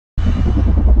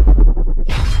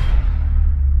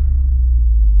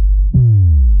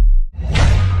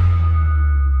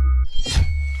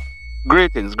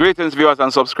Greetings viewers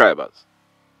and subscribers.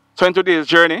 So in today's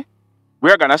journey, we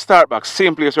are going to start back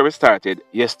same place where we started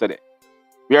yesterday.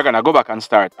 We are going to go back and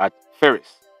start at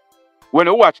Ferris. When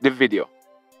we watch the video,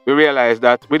 we realize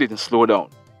that we didn't slow down.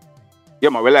 Yeah,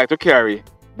 man, we like to carry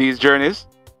these journeys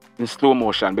in slow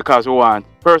motion because we want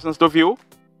persons to view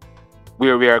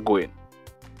where we are going.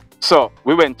 So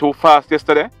we went too fast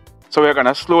yesterday, so we're going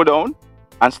to slow down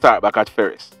and start back at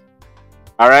Ferris.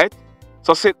 Alright?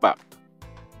 So sit back,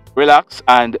 relax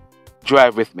and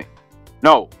drive with me.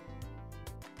 Now,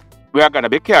 we are going to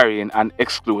be carrying an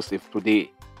exclusive today.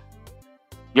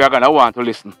 You are going to want to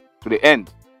listen to the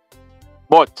end.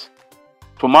 But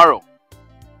tomorrow,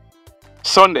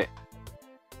 Sunday,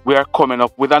 we are coming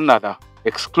up with another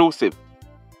exclusive.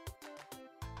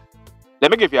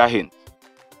 Let me give you a hint.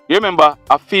 You remember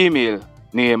a female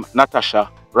named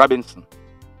Natasha Robinson?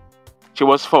 She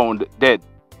was found dead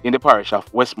in the parish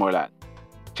of Westmoreland.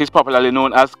 She's popularly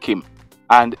known as Kim,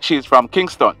 and she's from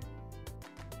Kingston.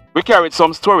 We carried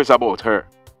some stories about her.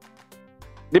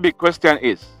 The big question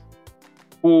is,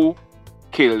 who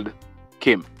killed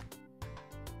Kim?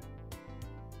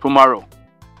 Tomorrow,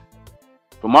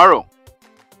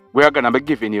 we are going to be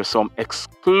giving you some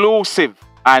exclusive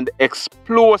and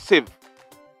explosive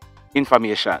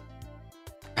information.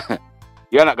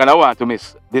 You're not going to want to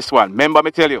miss this one. Remember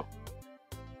me tell you.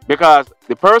 Because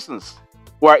the persons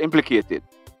who are implicated,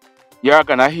 you're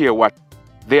going to hear what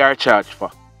they are charged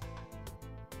for.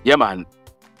 Yeah, man.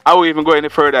 I won't even go any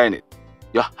further in it.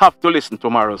 You have to listen to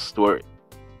tomorrow's story.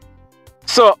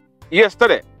 So,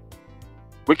 yesterday,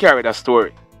 we carried a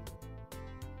story.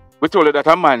 We told you that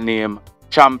a man named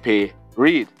Champai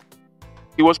Reid,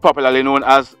 he was popularly known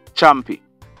as Champi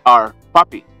or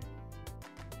Papi.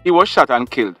 He was shot and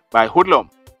killed by hoodlum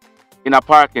in a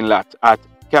parking lot at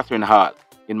Catherine Hall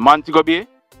in Montego Bay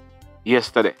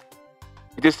yesterday.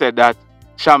 It is said that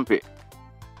Champai,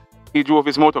 he drove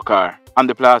his motor car on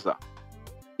the plaza.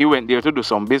 He went there to do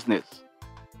some business.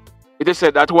 It is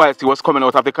said that whilst he was coming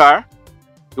out of the car,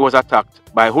 he was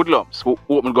attacked by hoodlums who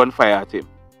opened gunfire at him.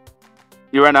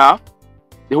 He ran off,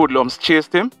 the hoodlums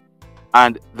chased him,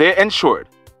 and they ensured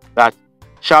that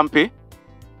Champai,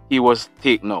 he was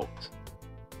taken out.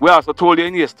 We also told you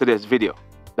in yesterday's video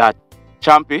that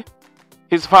Champai,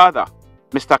 his father,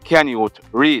 Mr. Canute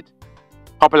Reid,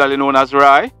 popularly known as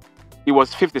Roy, he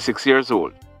was 56 years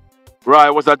old.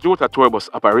 Roy was a Jota tour bus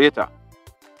operator.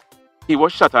 He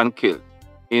was shot and killed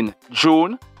in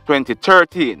June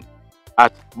 2013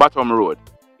 at Bottom Road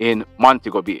in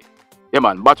Montego Bay. Yeah,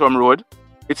 man, Bottom Road,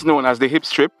 it's known as the Hip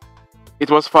Strip. It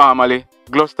was formerly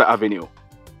Gloucester Avenue.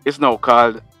 It's now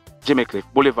called Jimmy Cliff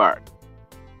Boulevard.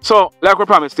 So, like we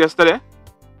promised yesterday,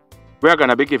 we are going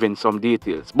to be giving some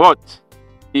details. But,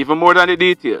 even more than the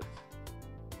details,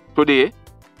 today,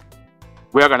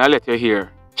 we are going to let you hear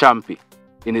Champai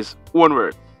in his own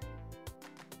words.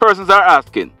 Persons are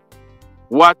asking,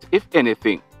 what, if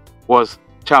anything, was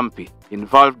Champai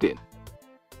involved in?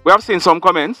 We have seen some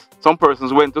comments. Some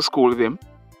persons went to school with him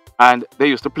and they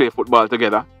used to play football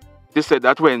together. It is said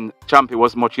that when Champai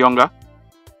was much younger,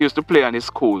 he used to play on his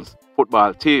school's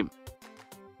football team.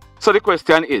 So the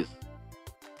question is,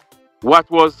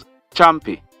 what was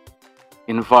Champai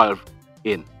involved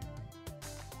in?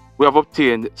 We have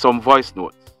obtained some voice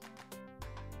notes.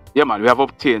 Yeah, man, we have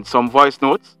obtained some voice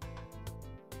notes.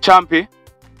 Champai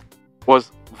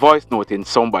was voice noting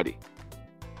somebody.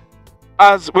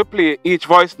 As we play each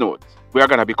voice note, we are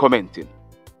going to be commenting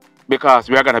because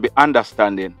we are going to be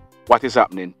understanding what is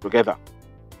happening together.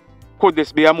 Could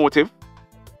this be a motive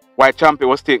why Champai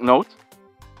was taken out?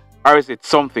 Or is it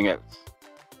something else?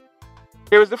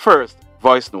 Here is the first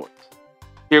voice note.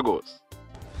 Here goes.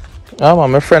 Yeah,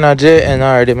 man, my friend JN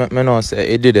already make me know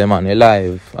say he did it, man, he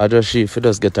live. I just see if he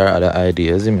just get her other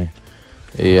ideas, see me?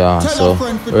 Yeah, so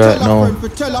right now,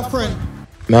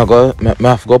 I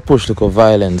have to go push like a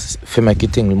violence to make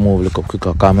it thing move like a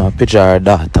quicker because I picture her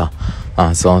daughter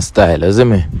and some style, you see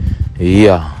me?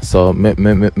 Yeah, so me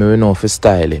know if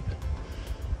style it.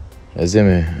 You see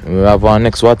me? We have our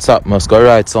next WhatsApp, must go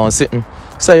write some sitting.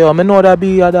 Say, yo, I know that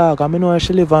be a dog, I know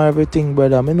she live and everything,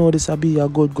 brother. I know this be a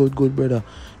good, brother.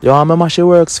 Yo, I remember she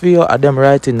works for you, and them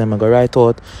writing them, I go write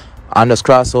out and just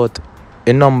cross out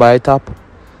a number I tap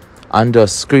and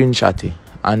just screenshot it.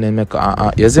 And then make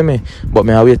you see me? But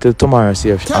I wait till tomorrow see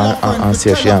if see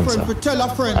if she answer.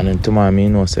 And then tomorrow me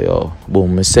know say, yo,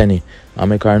 boom, me send it. I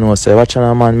make her know say, watch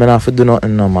her man, me not have to do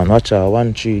nothing no man. Watch her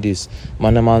 1 3 this.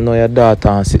 Man, them all know your daughter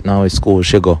and sit now with school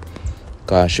she go.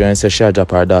 Cause she say she drop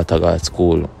her daughter go at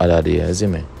school other day, you see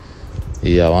me?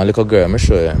 Yeah, one little girl, me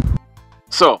show you.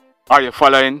 So, are you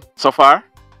following so far?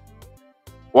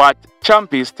 What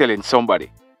Champai is telling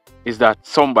somebody is that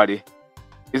somebody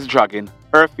is dragging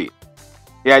her feet.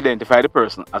 He identified the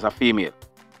person as a female.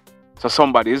 So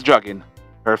somebody is dragging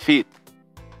her feet.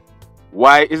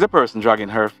 Why is the person dragging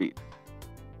her feet?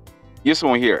 You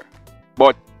soon hear.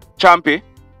 But Champi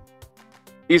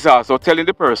is also telling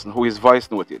the person who is voice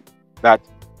noted that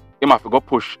he have to go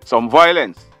push some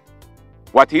violence.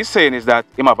 What he's saying is that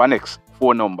he have an ex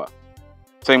phone number.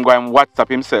 So he's going to WhatsApp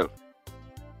himself.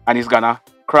 And he's going to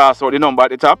cross out the number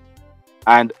at the top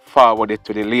and forward it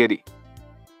to the lady.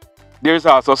 There's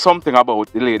also something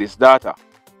about the lady's data.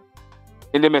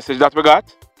 In the message that we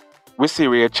got, we see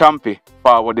where Champi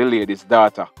forward the lady's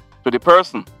data to the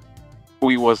person who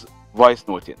he was voice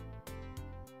noting.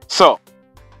 So,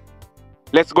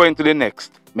 let's go into the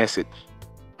next message.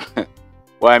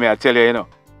 Why may I tell you, them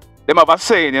have a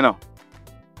saying,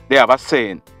 They have a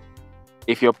saying,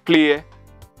 if you play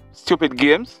stupid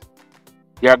games,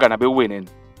 you're gonna be winning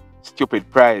stupid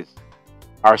prize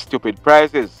or stupid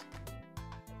prizes.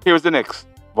 Here's the next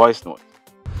voice note.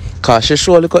 Cause she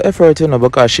show a little effort,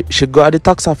 because she go at the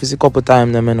tax office a couple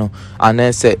times, and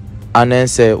then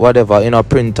say whatever,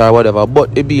 print or whatever.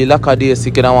 But it be like a day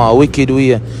sick and want a wicked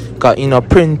way, cause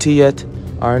print yet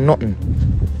or nothing.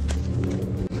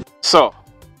 So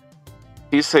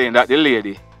he's saying that the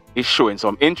lady is showing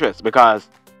some interest because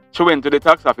she went to the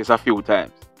tax office a few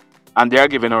times and they are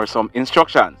giving her some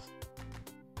instructions.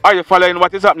 Are you following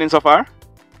what is happening so far?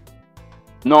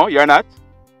 No, you're not?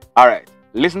 Alright,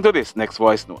 listen to this next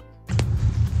voice note.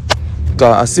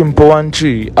 A simple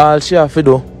 1-3, all she have to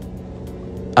do.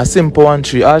 A simple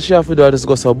 1-3, all she have to do is just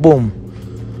go so boom.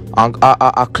 And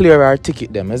I clear her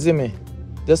ticket them, you see me?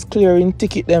 Just clearing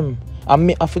ticket them. And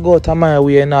me have to go to my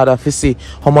way in order to see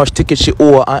how much ticket she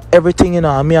owe and everything,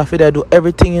 and me have to do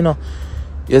everything,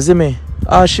 You see me?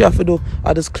 All she have to do,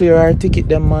 I just clear her ticket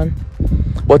them, man.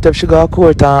 But if she go to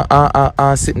court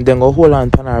and sit and then go hold on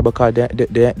to her because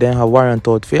they have warrant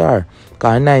out for her.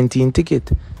 Because 19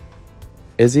 ticket.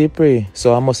 Is he pray?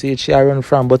 So I must see she run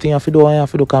from. But you have to do what you have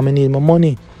to do because I need my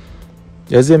money.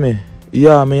 You see me?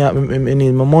 Yeah, me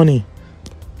need my money.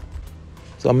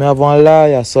 So I have one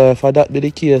lawyer. So if that be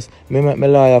the case, me make my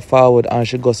lawyer forward and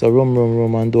she goes to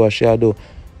room and do what she do.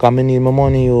 Because I need my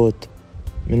money out.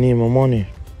 I need my money.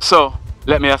 So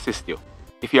let me assist you.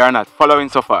 If you are not following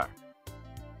so far.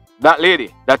 That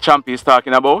lady that Champi is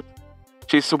talking about,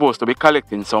 she's supposed to be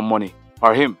collecting some money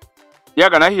for him.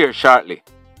 You're gonna hear shortly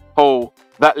how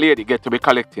that lady get to be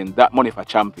collecting that money for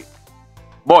Champi.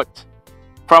 But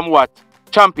from what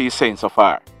Champi is saying so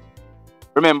far,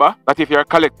 remember that if you're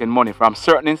collecting money from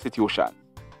certain institutions,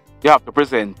 you have to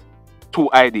present 2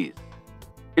 IDs.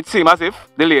 It seems as if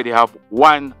the lady have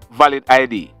one valid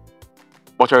ID,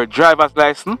 but her driver's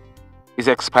license is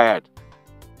expired.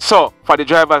 So for the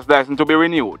driver's license to be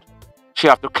renewed, she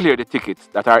have to clear the tickets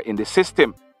that are in the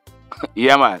system.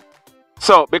 Yeah, man.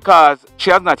 So because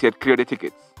she has not yet cleared the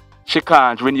tickets, she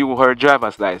can't renew her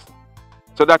driver's license.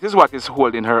 So that is what is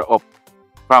holding her up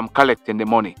from collecting the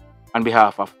money on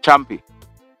behalf of Champi.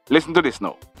 Listen to this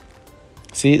now.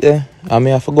 See there? I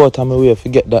mean, I forgot how my way to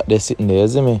get that they're sitting there, you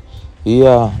see me?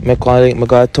 Yeah, make one link, I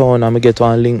go to town, and I get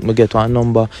one link, I get one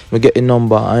number, I get a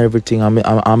number and everything, and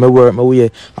I work my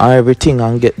way and everything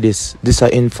and get this. This are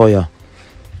in for you.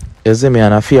 You see me?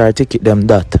 And I fear I ticket them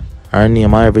that. Her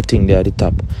name and everything there at the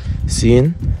top.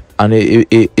 Seen? And a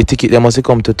ticket them must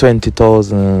come to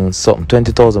 20,000 something,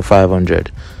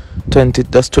 20,500. 20,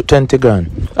 that's 20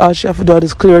 grand. All she have to do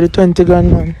is clear the 20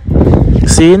 grand, man.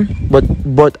 Seen?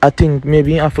 But I think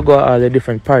maybe I forgot all the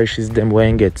different parishes them where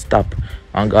you get stopped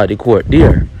and got the court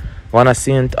there. One a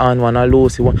Saint Anne, one a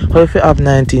Lucy, one. How if you have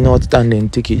 19 outstanding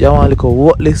ticket? You want to look a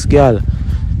worthless girl.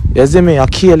 You see me? A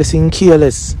careless in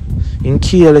careless. In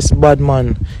careless bad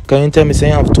man. Can you tell me say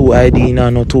you have 2 ID now,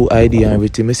 no 2 ID and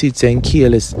everything? I see it saying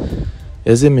careless.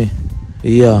 You see me?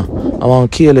 Yeah. I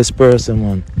want a careless person,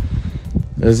 man.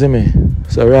 You see me?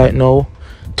 So right now,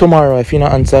 tomorrow if you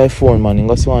not answer the phone, man, you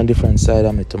go see one different side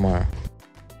of me tomorrow.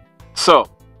 So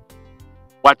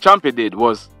what Champi did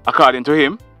was, according to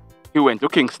him, he went to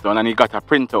Kingston and he got a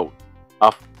printout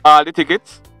of all the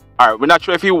tickets. Or we're not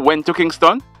sure if he went to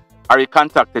Kingston or he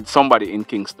contacted somebody in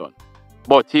Kingston.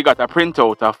 But he got a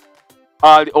printout of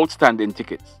all the outstanding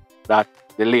tickets that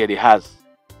the lady has.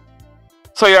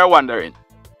 So you're wondering,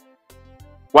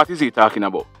 what is he talking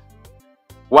about?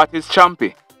 What is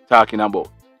Champi talking about?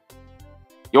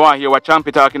 You want to hear what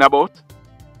Champi talking about?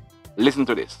 Listen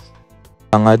to this.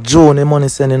 And June, the money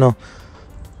sending,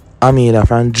 I mean that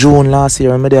from June last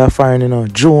year, I'm there foreign,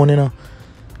 June,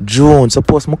 June.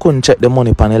 Suppose I couldn't check the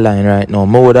money on the line right now.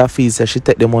 My mother feels that she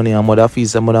take the money and mother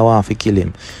feels that mother want to kill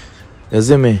him. You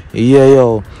see me? Yeah,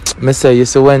 yo. Me say, you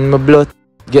see when my blood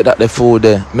Get that the food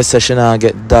there. Me say she nah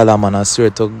get dollar, man. I swear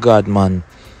to God, man.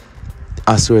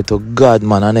 I swear to God,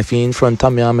 man. And if he in front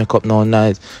of me and make up no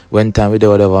night, when time we do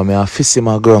whatever, me I fist him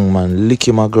a grung, man. Lick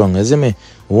him a grung. You see me?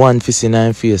 One fist in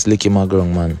nine face, lick him a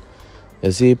grung, man.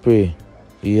 You see, pray?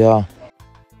 Yeah.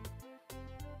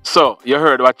 So, you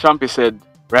heard what Champi said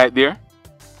right there?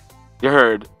 You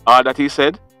heard all that he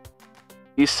said?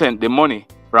 He sent the money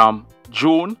from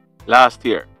June last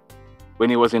year when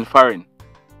he was in foreign.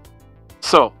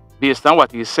 So, based on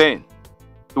what he's saying,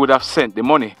 he would have sent the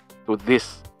money to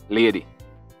this lady.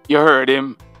 You heard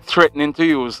him threatening to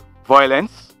use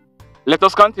violence. Let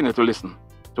us continue to listen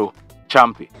to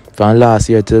Champi. From last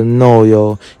year till now,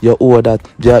 you owe that,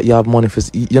 you have money for,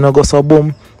 you know, go so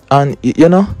boom, and you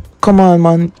know, come on,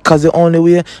 man, because the only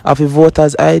way of a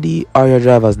voter's ID or your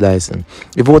driver's license.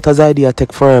 The voter's ID I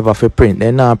take forever for print.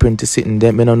 They now print it sitting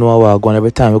there. I don't know how I go.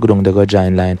 Every time we go down, they go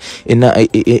join line.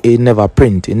 It never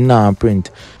print. It now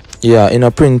print. Yeah, in a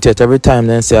print it every time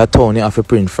they say a town you have to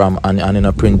print from and in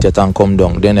a print it and come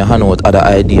down. Then they hand out other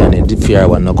ID and the fear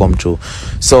one not come through.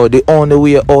 So the only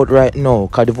way out right now,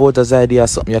 because the voter's ID is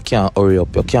something you can't hurry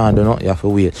up. You can't do nothing, you have to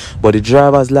wait. But the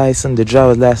driver's license is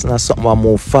something that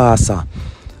move faster.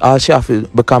 All she have to,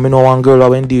 because I know one girl I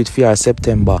went do it for her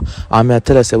September. And I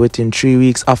tell her say within 3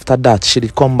 weeks after that, she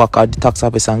did come back at the tax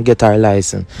office and get her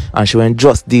license. And she went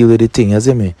just deal with the thing, you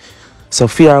see me? So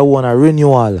for her one a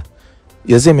renewal.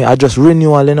 You see me? I just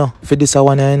renewal, you know, for this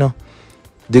one, you know.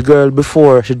 The girl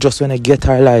before, she just want to get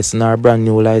her license, her brand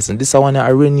new license. This one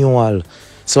a renewal.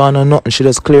 So I know nothing, she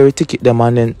just clear the ticket them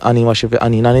and then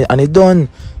and it done.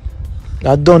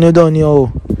 It done,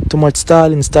 yo. Too much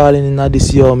stalling in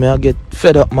this, yo. I get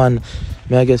fed up, man.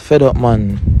 I get fed up,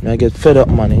 man.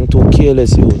 Into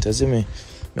careless, youth, you see me?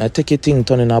 I take a thing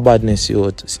turning a badness,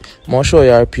 youth. I'll show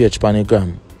you her page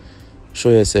panigram.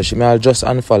 Show you, say, she may just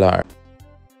unfollow her.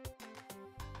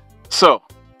 So,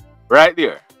 right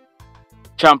there,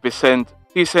 Champi sent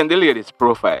the lady's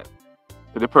profile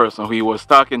to the person who he was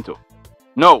talking to.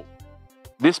 No,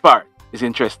 this part is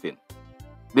interesting.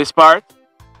 This part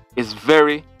is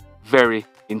very, very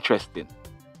interesting.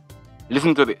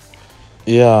 Listen to this.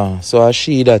 Yeah, so I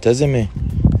see that, you see me?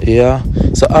 Yeah.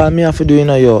 So all me have to do, you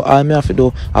know, yo, all me have to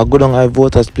do, I go down to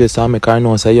voter's place and make her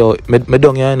know, say, yo, me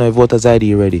down here, you know, voter's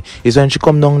ID ready. It's when she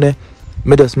come down there,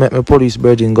 me just make my police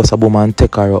virgin go sabuma and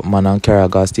take her up, man, and carry her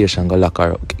gas station, go lock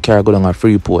her up, carry her go down a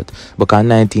Freeport. Because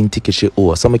 19 tickets she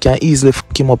owe. So me can easily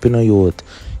fuck him up, you know, youth.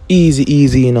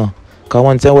 Easy, you know. Because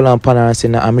once I hold on pan her and say,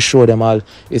 nah, I'm sure them all,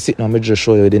 you sit now, me just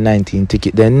show you the 19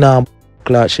 ticket. Then now,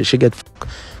 she get fuck.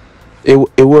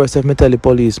 It worse if me tell the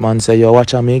policeman, say, yo,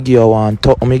 watch her, me give you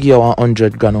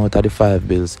 100 grand out of the 5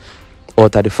 bills.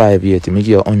 Out of the 580, me give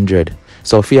you 100.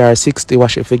 So if you are 60,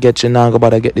 what if you get you now go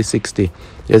bother get the 60?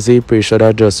 You see, pretty should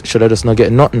I just not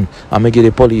get nothing. And me give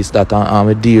the police that and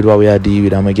me deal what we are deal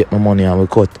with and me get my money and we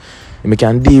cut. And me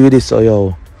can deal with this, so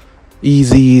yo.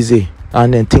 Easy.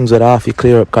 And then things would have to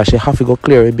clear up because she have to go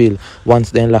clear a bill once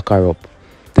they lock her up.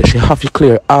 Then she have to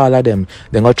clear all of them.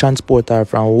 Then go transport her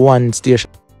from one station.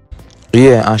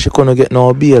 Yeah, and she couldn't get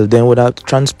no bail. Then would have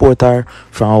transport her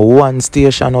from one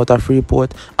station out of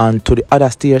Freeport and to the other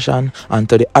station and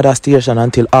to the other station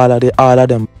until all of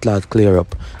them clear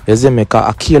up. You see me?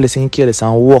 Cause a careless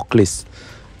and workless.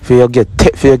 For you get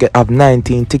have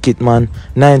 19 ticket, man.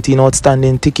 19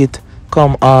 outstanding ticket.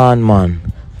 Come on,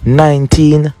 man.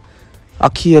 19. A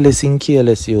careless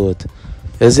youth.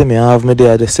 You see me? I have me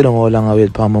there. They sit down all long I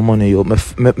wait for my money, yo. Me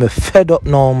fed up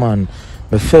now, man.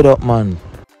 Me fed up, man.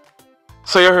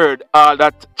 So you heard all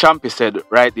that Champi said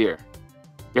right there.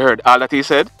 You heard all that he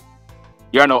said?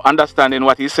 You are now understanding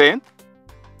what he's saying?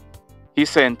 He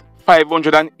sent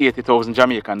 580,000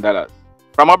 Jamaican dollars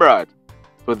from abroad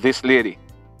to this lady.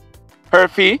 Her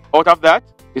fee out of that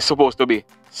is supposed to be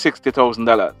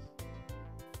 $60,000.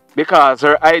 Because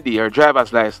her ID, her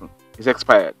driver's license, is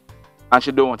expired and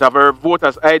she don't have her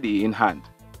voter's ID in hand,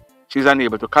 she's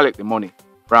unable to collect the money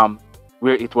from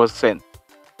where it was sent.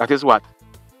 That is what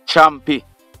Champi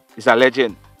is a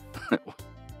legend.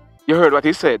 You heard what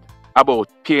he said about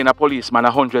paying a policeman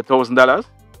 $100,000?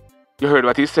 You heard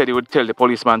what he said he would tell the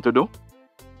policeman to do?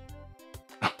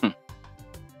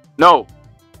 No.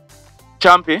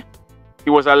 Champi, he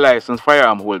was a licensed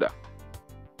firearm holder.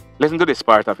 Listen to this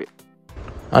part of it.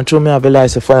 And through me have a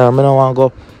license firearm, I don't want to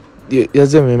go. You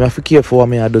see me, I have to be careful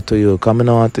what I do to you, because I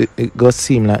don't want it go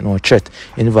seem like no threat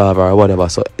involved or whatever.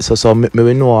 So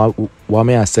me know what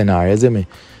I send her, you see me?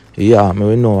 Yeah,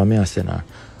 me know what I send her.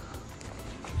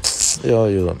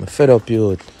 Yo, I'm fed up,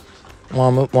 youth.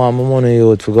 Want my money,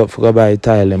 youth, for go buy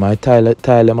tile. My tile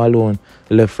them alone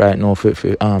left right now for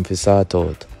sort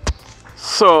out.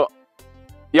 So,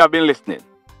 you have been listening.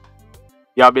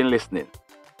 you have been listening,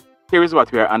 here is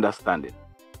what we are understanding.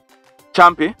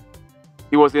 Champi,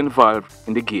 he was involved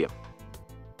in the game.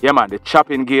 Yeah man, the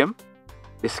chopping game,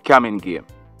 the scamming game.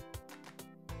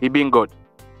 He been good.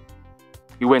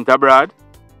 He went abroad,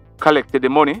 collected the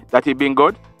money that he been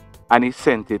good, and he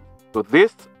sent it to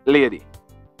this lady.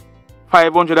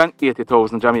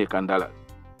 580,000 Jamaican dollars.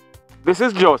 This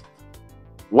is just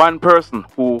one person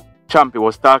who Champi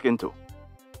was talking to.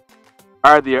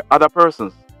 Are there other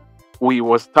persons who he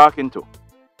was talking to?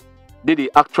 Did he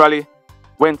actually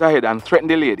went ahead and threaten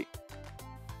the lady?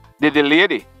 Did the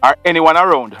lady or anyone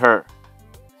around her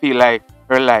feel like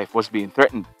her life was being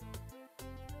threatened?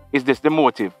 Is this the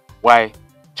motive why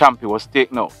Champi was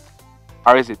taken out?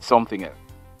 Or is it something else?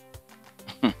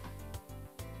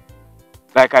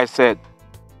 Like I said,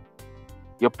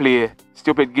 you play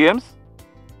stupid games,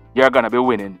 you're going to be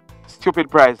winning stupid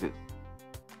prizes.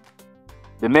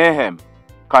 The mayhem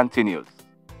continues.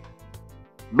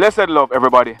 Blessed love,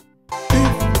 everybody.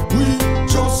 If we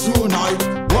just unite,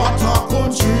 what a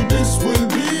country this will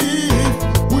be.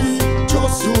 If we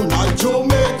just unite,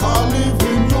 Jamaica live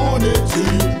in unity.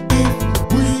 If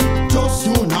we just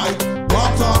unite,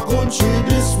 what a country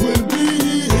this will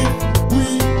be. If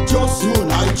we just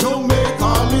unite,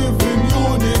 Jamaica live in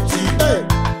unity. Hey,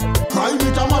 crime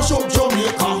it a mash up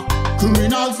Jamaica.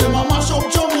 Criminals them a mash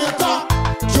up Jamaica.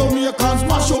 Jamaicans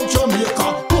mash up Jamaica.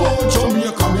 Oh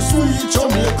Jamaica, me sweet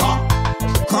Jamaica.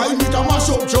 Crime it a mash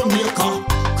up Jamaica.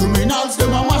 Criminals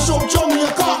them a mash up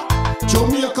Jamaica.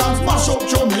 Jamaicans mash up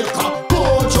Jamaica.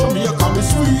 Oh Jamaica, me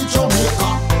sweet Jamaica.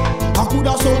 I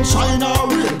coulda sunshine or